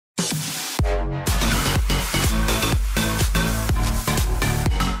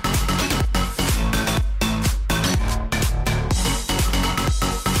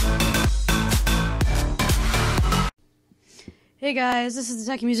Hey guys, this is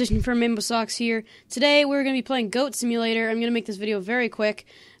the Techie Musician from Rainbow Socks here. Today we're going to be playing Goat Simulator. I'm going to make this video very quick,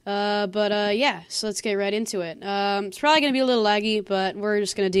 yeah, so let's get right into it. It's probably going to be a little laggy, but we're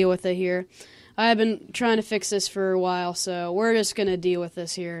just going to deal with it here. I've been trying to fix this for a while, so we're just going to deal with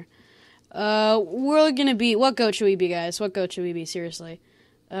this here. We're going to be, what goat should we be, guys? What goat should we be, seriously?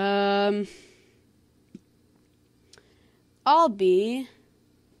 I'll be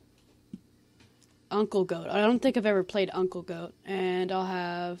Uncle Goat. I don't think I've ever played Uncle Goat. And I'll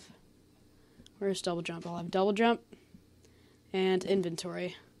have... Where's Double Jump? I'll have Double Jump and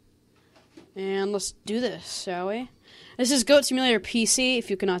Inventory. And let's do this, shall we? This is Goat Simulator PC, if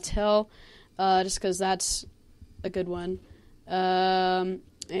you cannot tell. Just because that's a good one. And,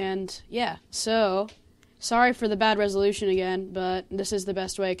 yeah. So, sorry for the bad resolution again, but this is the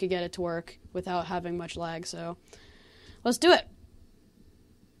best way I could get it to work without having much lag, so... Let's do it!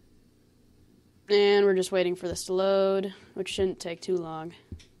 And we're just waiting for this to load, which shouldn't take too long.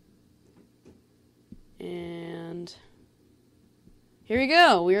 And here we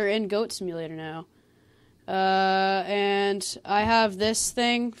go. We're in Goat Simulator now. And I have this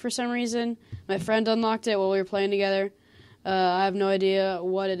thing for some reason. My friend unlocked it while we were playing together. I have no idea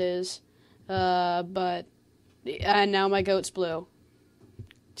what it is. And now my goat's blue.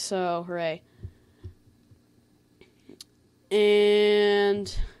 So, hooray.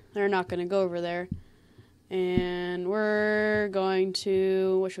 And they're not going to go over there. And we're going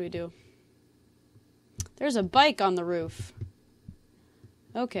to... What should we do? There's a bike on the roof.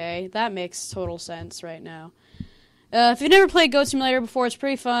 Okay, that makes total sense right now. If you've never played Goat Simulator before, it's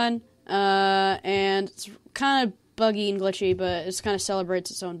pretty fun. And it's kind of buggy and glitchy, but it kind of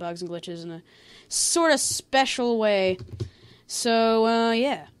celebrates its own bugs and glitches in a sort of special way. So,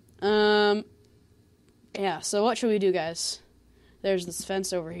 yeah. Yeah, so what should we do, guys? There's this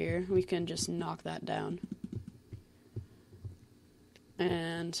fence over here. We can just knock that down.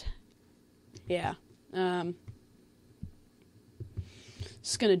 And, yeah.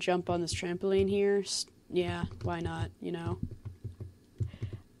 Just gonna jump on this trampoline here. Yeah, why not, you know?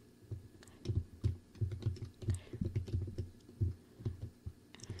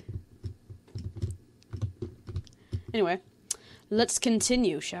 Anyway, let's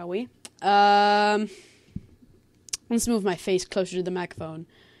continue, shall we? Let's move my face closer to the microphone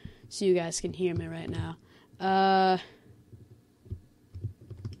so you guys can hear me right now.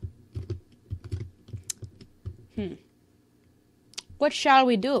 What shall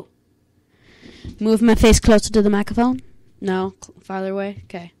we do? Move my face closer to the microphone? No? Farther away?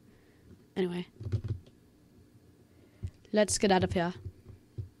 Okay. Anyway. Let's get out of here.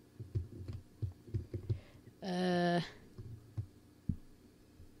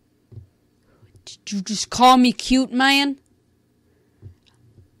 Did you just call me cute, man?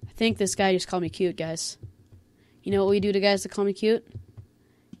 I think this guy just called me cute, guys. You know what we do to guys that call me cute?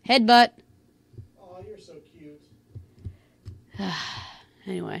 Headbutt. Oh, you're so cute.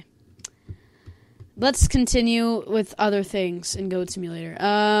 Anyway. Let's continue with other things in Goat Simulator.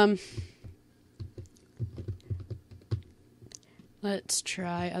 Let's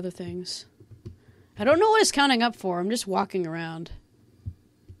try other things. I don't know what it's counting up for. I'm just walking around.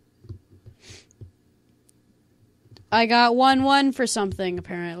 I got 1-1 for something,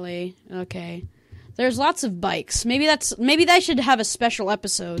 apparently. Okay. There's lots of bikes. Maybe I should have a special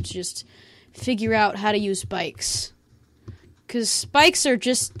episode to just figure out how to use bikes. Because bikes are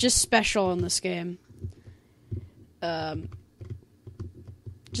just special in this game.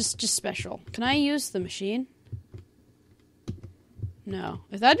 Just special. Can I use the machine? No.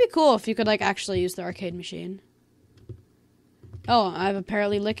 That'd be cool if you could, like, actually use the arcade machine. Oh, I'm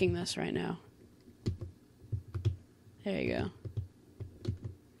apparently licking this right now. There you go.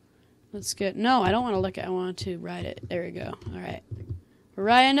 Let's get... No, I don't want to lick it. I want to ride it. There we go. Alright. We're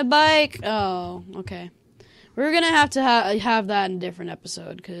riding a bike. Oh, okay. We're going to have that in a different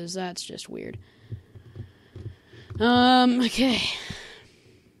episode, because that's just weird. Okay.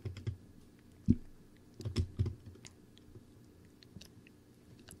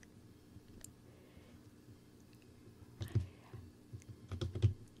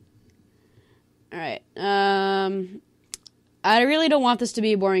 Alright. I really don't want this to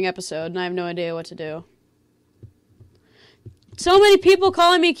be a boring episode, and I have no idea what to do. So many people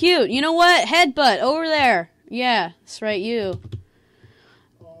calling me cute. You know what? Headbutt, over there. Yeah, that's right, you.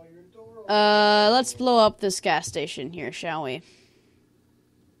 Oh, you're adorable. Let's blow up this gas station here, shall we?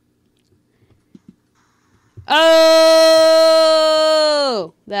 Oh!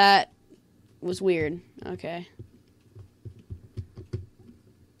 That was weird. Okay.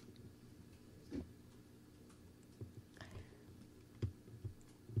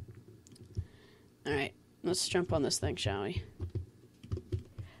 Alright, let's jump on this thing, shall we?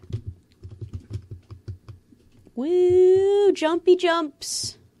 Woo! Jumpy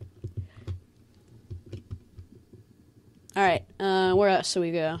jumps. Alright, where else do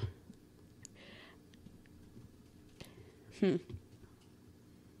we go?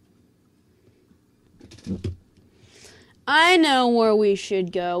 I know where we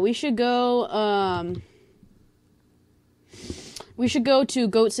should go. We should go to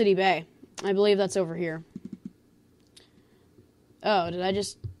Goat City Bay. I believe that's over here. Oh, did I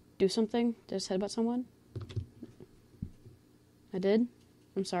just do something? Did I just headbutt someone? I did?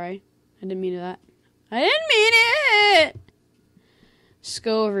 I'm sorry. I didn't mean that. I didn't mean it! Let's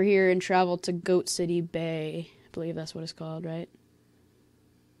go over here and travel to Goat City Bay. I believe that's what it's called, right?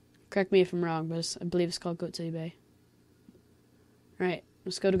 Correct me if I'm wrong, but I believe it's called Goat City Bay. Alright,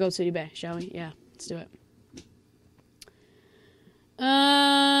 let's go to Goat City Bay, shall we? Yeah, let's do it.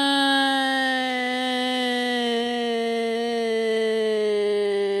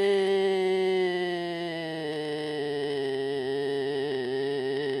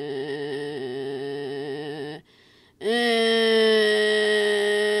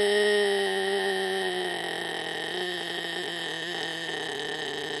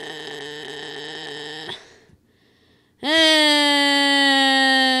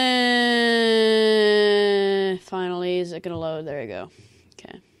 Finally, is it gonna load? There we go.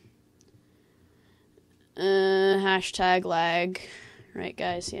 Okay. Hashtag lag. Right,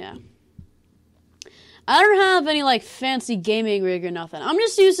 guys, yeah. I don't have any, like, fancy gaming rig or nothing. I'm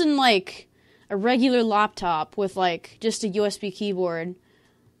just using, like, a regular laptop with, like, just a USB keyboard,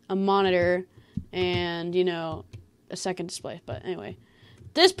 a monitor, and, you know, a second display. But anyway.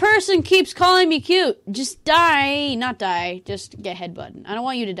 This person keeps calling me cute. Just die. Not die. Just get headbutted. I don't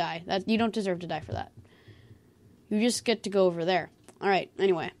want you to die. You don't deserve to die for that. You just get to go over there. Alright,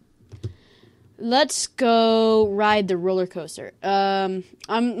 anyway. Let's go ride the roller coaster. I'm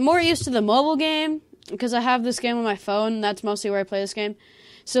more used to the mobile game because I have this game on my phone. That's mostly where I play this game.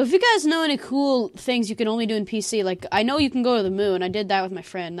 So if you guys know any cool things you can only do in PC, like, I know you can go to the moon. I did that with my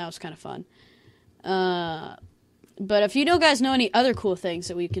friend. That was kind of fun. But if you guys know any other cool things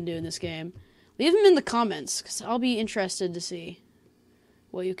that we can do in this game, leave them in the comments, because I'll be interested to see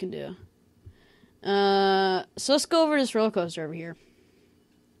what you can do. So let's go over this roller coaster over here.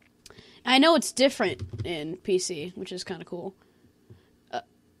 I know it's different in PC, which is kind of cool.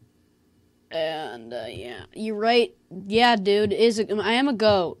 Yeah, you're right. Yeah, dude, I am a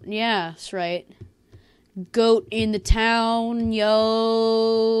goat. Yeah, that's right. Goat in the town,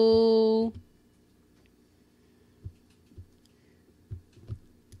 yo.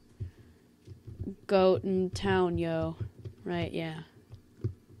 Goat in town, yo. Right, yeah.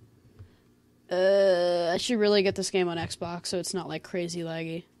 I should really get this game on Xbox so it's not, like, crazy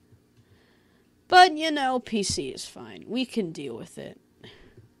laggy. But, you know, PC is fine. We can deal with it.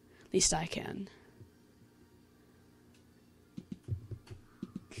 At least I can.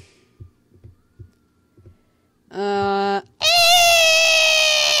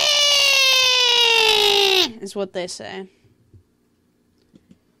 Is what they say.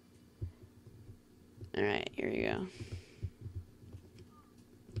 Alright, here we go.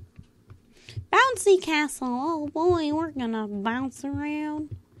 Bouncy castle. Oh boy, we're gonna bounce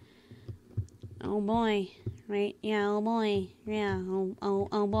around. Oh boy. Right? Yeah, oh boy. Yeah.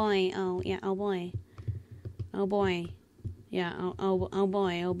 Oh boy. Oh yeah, oh boy. Oh boy. Yeah, oh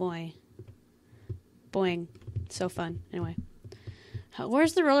boy, oh boy. Boing. So fun. Anyway.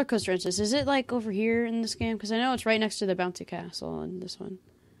 Where's the roller coaster entrance? Is it like over here in this game? Because I know it's right next to the bouncy castle in this one.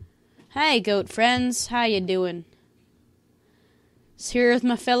 Hey, goat friends. How you doing? It's here with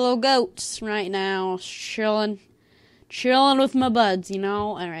my fellow goats right now. Chilling with my buds, you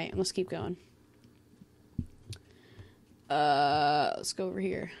know? Alright, let's keep going. Let's go over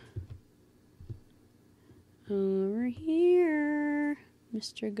here. Over here,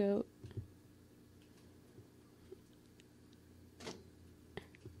 Mr. Goat.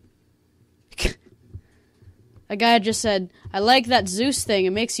 A guy just said, I like that Zeus thing.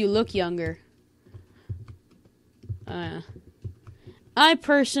 It makes you look younger. I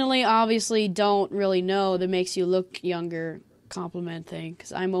personally, obviously, don't really know the makes you look younger compliment thing.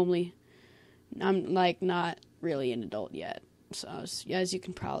 Because I'm like, not really an adult yet. So, as you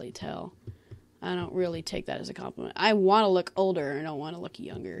can probably tell, I don't really take that as a compliment. I want to look older. I don't want to look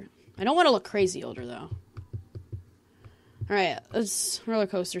younger. I don't want to look crazy older, though. Alright, it's roller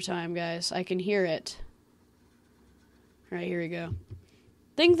coaster time, guys. I can hear it. Alright, here we go.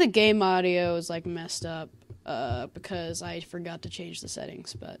 I think the game audio is, like, messed up because I forgot to change the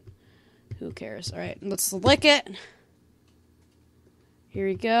settings, but who cares? Alright, let's lick it. Here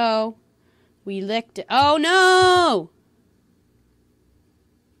we go. We licked it. Oh, no!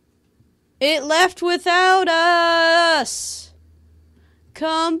 It left without us.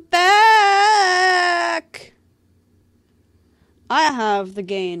 Come back. I have the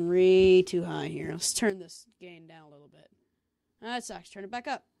gain way too high here. Let's turn this gain down a little bit. That sucks. Turn it back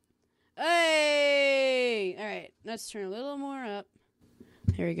up. Hey! Alright, let's turn a little more up.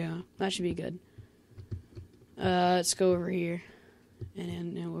 There we go. That should be good. Let's go over here. And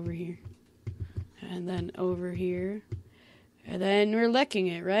then over here. And then over here. And then we're licking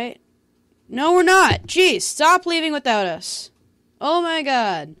it, right? No, we're not. Jeez, stop leaving without us. Oh my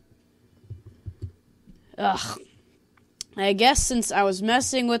god. Ugh. I guess since I was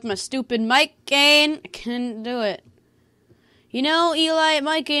messing with my stupid mic gain, I couldn't do it. You know, Eli,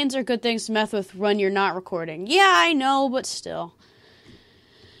 mic gains are good things to mess with when you're not recording. Yeah, I know, but still.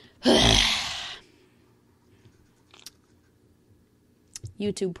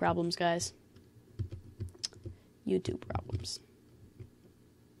 YouTube problems, guys. YouTube problems.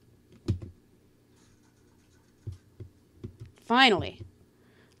 Finally.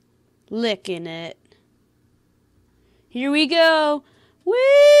 Licking it. Here we go. Woo!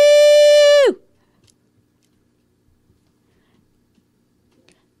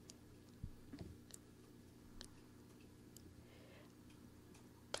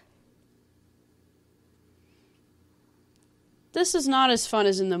 This is not as fun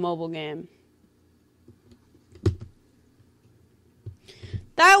as in the mobile game.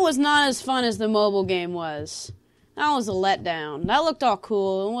 That was not as fun as the mobile game was. That was a letdown. That looked all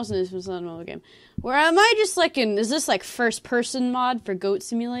cool. It wasn't as fun as the mobile game. Where am I just like in... Is this like first-person mod for Goat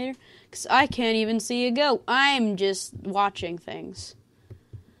Simulator? Because I can't even see a goat. I'm just watching things.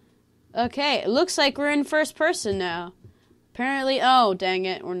 Okay, it looks like we're in first person now. Apparently... Oh, dang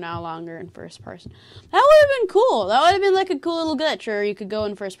it. We're no longer in first person. That would have been cool. That would have been like a cool little glitch where you could go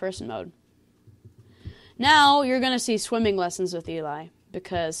in first-person mode. Now, you're going to see swimming lessons with Eli.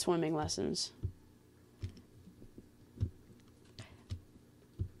 Because swimming lessons...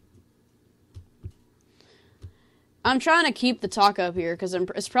 I'm trying to keep the talk up here because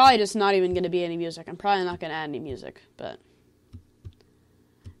it's probably just not even going to be any music. I'm probably not going to add any music, but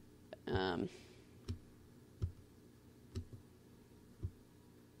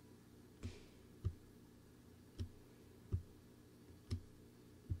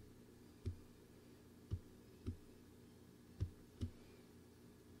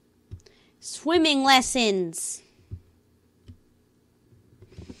swimming lessons.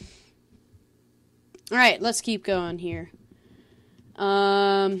 All right, let's keep going here.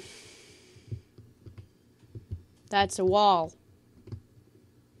 That's a wall.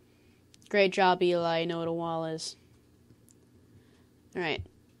 Great job, Eli. You know what a wall is. All right,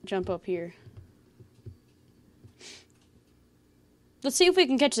 jump up here. Let's see if we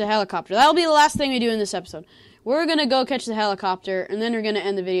can catch the helicopter. That'll be the last thing we do in this episode. We're going to go catch the helicopter, and then we're going to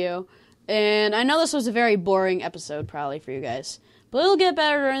end the video. And I know this was a very boring episode, probably, for you guys. But it'll get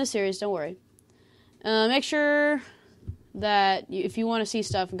better during the series, don't worry. Make sure that if you want to see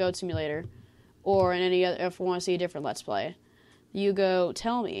stuff in Goat Simulator, or in any other, if you want to see a different Let's Play, you go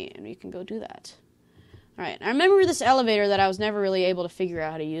tell me, and we can go do that. Alright, I remember this elevator that I was never really able to figure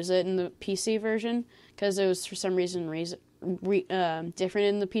out how to use it in the PC version, because it was for some reason different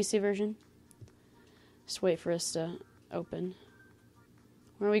in the PC version. Just wait for us to open.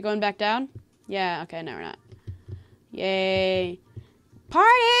 Are we going back down? Yeah, okay, no we're not. Yay!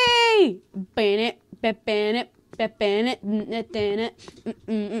 Party!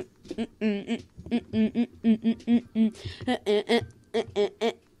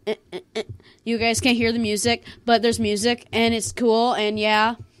 You guys can't hear the music, but there's music, and it's cool, and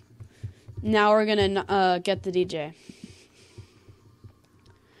yeah. Now we're gonna get the DJ.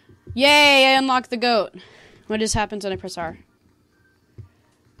 Yay, I unlocked the goat. What just happens when I press R?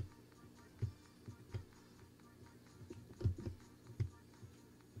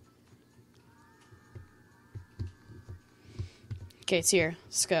 Okay, it's here.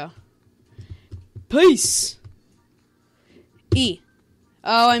 Let's go. Peace! E.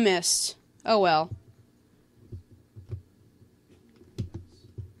 Oh, I missed. Oh, well.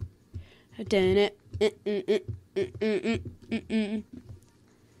 I've done it.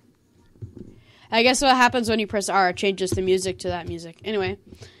 I guess what happens when you press R, it changes the music to that music. Anyway,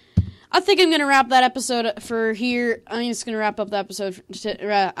 I think I'm going to wrap that episode for here. I'm just going to wrap up the episode.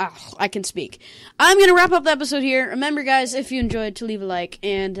 I can speak. I'm going to wrap up the episode here. Remember, guys, if you enjoyed, to leave a like.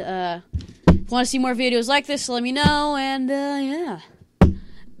 And if you want to see more videos like this, let me know. And, yeah.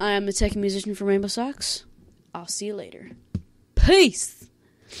 I am the Tech Musician from Rainbow Socks. I'll see you later. Peace!